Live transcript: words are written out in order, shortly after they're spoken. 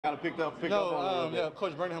Kind of picked up on it a little Yeah, bit.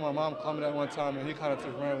 Coach Burnham, my mom called me that one time, and he kind of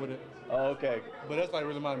took ran with it. Oh, okay. But that's like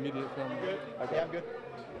really my immediate family. Good. Okay. Yeah, I'm good.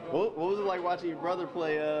 What was it like watching your brother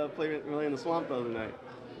play in the swamp the other night?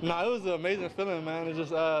 Nah, it was an amazing feeling, man. It's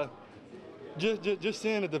just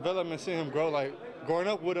seeing the development, seeing him grow. Like growing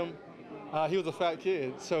up with him, he was a fat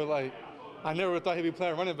kid, so like I never thought he'd be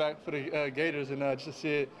playing running back for the Gators, and just to see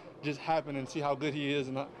it just happen and see how good he is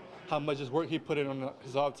and how much his work he put in on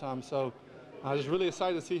his off time. So I was really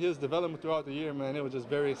excited to see his development throughout the year, man. It was just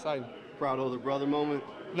very exciting. Proud older brother moment?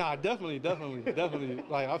 Nah, definitely.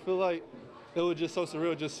 Like I feel like it was just so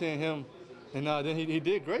surreal just seeing him, and then he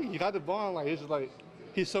did great. He got the ball. Like it's just like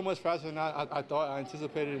he's so much faster than I thought, I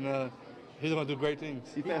anticipated, and he's gonna do great things.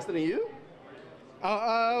 He faster than you?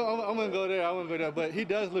 I'm gonna go there. I wouldn't go there, but he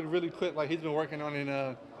does look really quick. Like he's been working on it.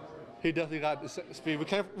 And he definitely got the speed. We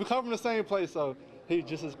come from the same place, so he's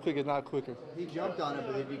just as quick, if not quicker. He jumped on it,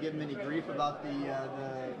 but did you give him any grief about the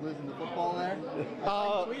losing the football there? I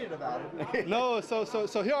saw you tweeted about it. No,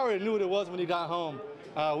 so he already knew what it was when he got home.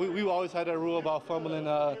 We always had that rule about fumbling,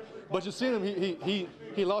 but you seen him.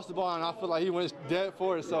 He lost the ball, and I feel like he went dead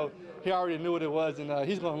for it. So he already knew what it was, and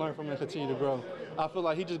he's gonna learn from it and continue to grow. I feel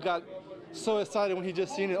like he just got so excited when he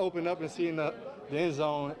just seen it open up and seeing the end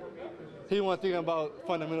zone. He wasn't thinking about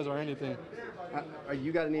fundamentals or anything.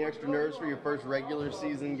 You got any extra nerves for your first regular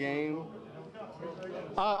season game?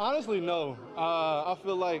 Honestly, no. I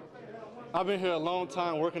feel like I've been here a long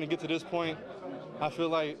time working to get to this point. I feel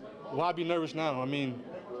like, why be nervous now? I mean,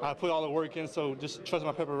 I put all the work in, so just trust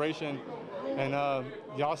my preparation. And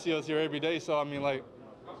y'all see us here every day, so I mean, like,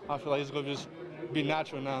 I feel like it's going to just be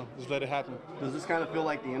natural now. Just let it happen. Does this kind of feel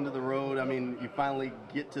like the end of the road? I mean, you finally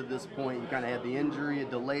get to this point. You kind of had the injury, it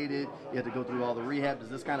delayed it. You had to go through all the rehab. Does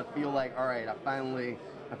this kind of feel like, all right, I finally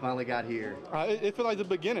got here? It feels like the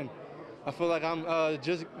beginning. I feel like I'm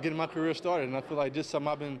just getting my career started, and I feel like just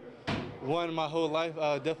something I've been wanting my whole life.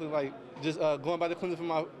 Definitely like just going back to Clemson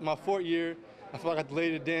for my fourth year. I feel like I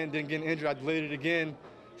delayed it then getting injured. I delayed it again.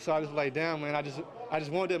 So I just like, damn, man, I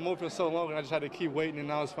just wanted that moment for so long, and I just had to keep waiting, and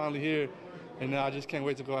now it's finally here. And I just can't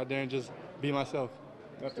wait to go out there and just be myself.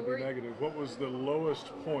 Not to be negative, what was the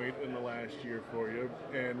lowest point in the last year for you,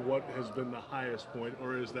 and what has been the highest point,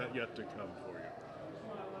 or is that yet to come for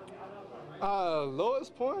you?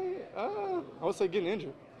 Lowest point? I would say getting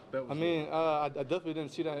injured. I definitely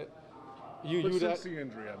didn't see that. Since the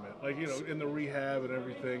injury, I meant, like, in the rehab and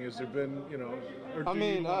everything, has there been, or do you want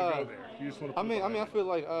to go there? You just want to I feel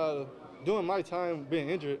like during my time being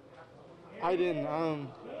injured, I didn't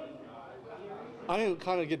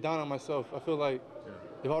kind of get down on myself. I feel like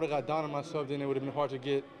if I would have got down on myself, then it would have been hard to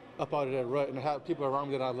get up out of that rut and have people around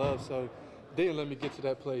me that I love. So they didn't let me get to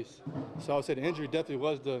that place. So I would say the injury definitely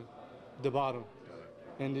was the bottom.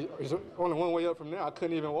 And there's only one way up from there. I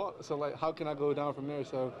couldn't even walk. So like, how can I go down from there?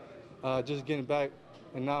 So just getting back,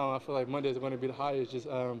 and now I feel like Monday is going to be the highest.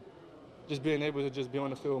 Just being able to just be on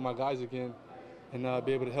the field with my guys again, and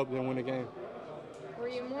be able to help them win the game. Were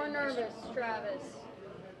you more nervous, Travis,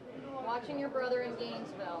 watching your brother in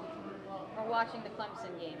Gainesville, or watching the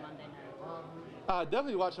Clemson game Monday night?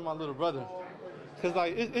 Definitely watching my little brother, cause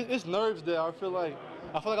like it's nerves there. I feel like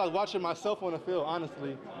I was watching myself on the field,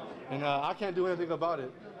 honestly, and I can't do anything about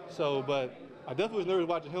it. So, but I definitely was nervous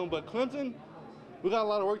watching him. But Clemson, we got a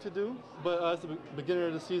lot of work to do, but it's the beginning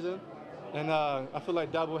of the season, and I feel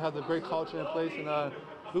like Dabo has a great culture in place, and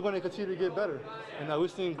we're going to continue to get better. And we've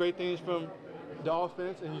seen great things from the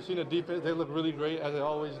offense, and you've seen the defense. They look really great, as they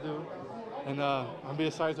always do. And I'm be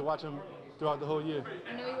excited to watch them throughout the whole year.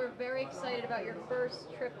 I know you were very excited about your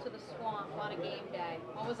first trip to the swamp on a game day.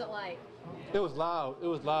 What was it like? It was loud.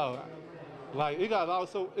 Like, it got loud.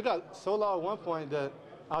 So it got so loud at one point that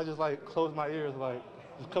I was just like close my ears, like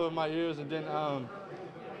just cover my ears, and then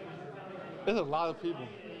there's a lot of people,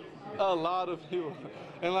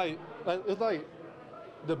 and like it's like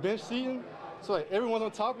the bench seating. So like everyone's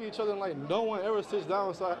on top of each other, and like no one ever sits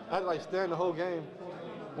down. So I had to like stand the whole game,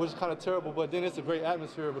 which is kind of terrible. But then it's a great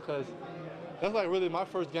atmosphere because that's like really my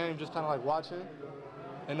first game, just kind of like watching.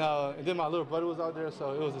 And then my little brother was out there,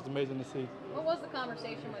 so it was just amazing to see. What was the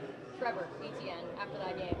conversation with Trevor Etienne after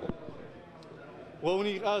that game? Well, when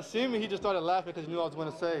he seen me, he just started laughing because he knew I was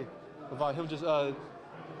going to say about him just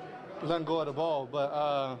letting go of the ball. But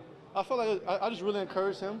I feel like I just really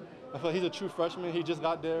encouraged him. I feel like he's a true freshman. He just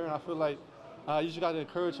got there, and I feel like you just got to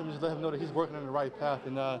encourage him, just let him know that he's working on the right path.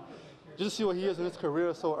 And just to see what he is in his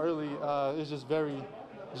career so early is just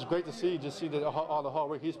great to see. Just see all the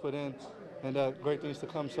hard work he's put in, and great things to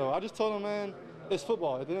come. So I just told him, man, it's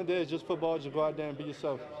football. At the end of the day, it's just football. Just go out there and be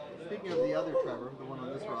yourself. Speaking of the other Trevor, the one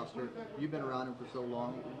on this this roster. You've been around him for so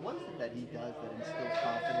long. What is it that he does that instills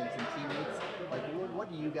confidence in teammates? Like,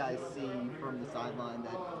 what do you guys see from the sideline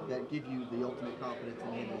that give you the ultimate confidence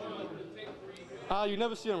in him as a leader? You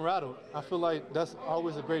never see him rattled. I feel like that's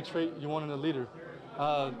always a great trait you want in a leader.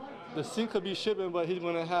 The sink could be shipping, but he's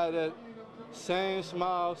going to have that same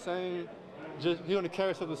smile, he's going to carry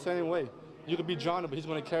himself the same way. You could be drawn, but he's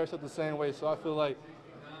going to carry himself the same way. So I feel like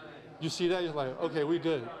you see that, you're like, okay, we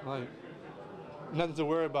good. Like, nothing to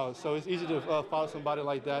worry about. So it's easy to follow somebody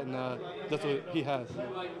like that, and that's what he has.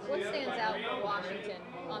 What stands out for Washington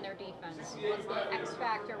on their defense? What's the X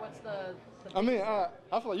factor? What's the I mean, I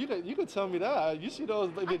feel like you could tell me that. You see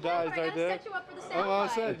those big guys right there. Set you up for the That's what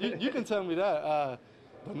I'm saying. You can tell me that.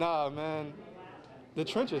 But nah, man, the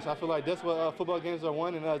trenches. I feel like that's what football games are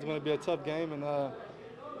won, and it's going to be a tough game. And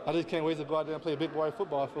I just can't wait to go out there and play big boy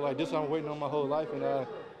football. I feel like this is what I'm waiting on my whole life. And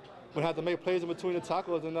we have to make plays in between the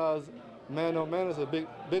tackles. And man, oh man, it's a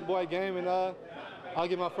big boy game. And I'll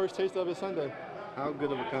get my first taste of it Sunday. How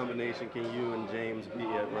good of a combination can you and James be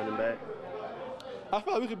at running back? I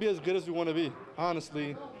feel like we could be as good as we want to be,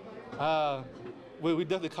 honestly. We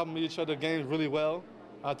definitely complement each other games really well.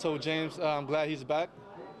 I told James I'm glad he's back.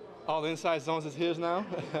 All the inside zones is his now.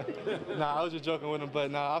 Nah, I was just joking with him,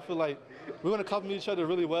 but nah, I feel like we want to complement each other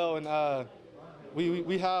really well, and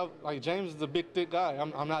we have, like, James is a big, thick guy.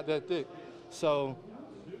 I'm not that thick. So,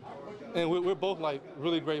 and we're both, like,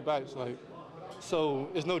 really great backs. Like, so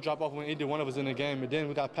it's no drop off when either one of us in the game, and then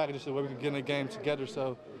we got packages where we can get in the game together.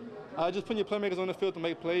 So just putting your playmakers on the field to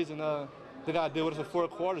make plays, and they got to deal with us for 4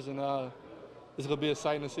 quarters, and it's going to be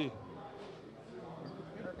exciting to see.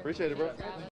 Appreciate it, bro.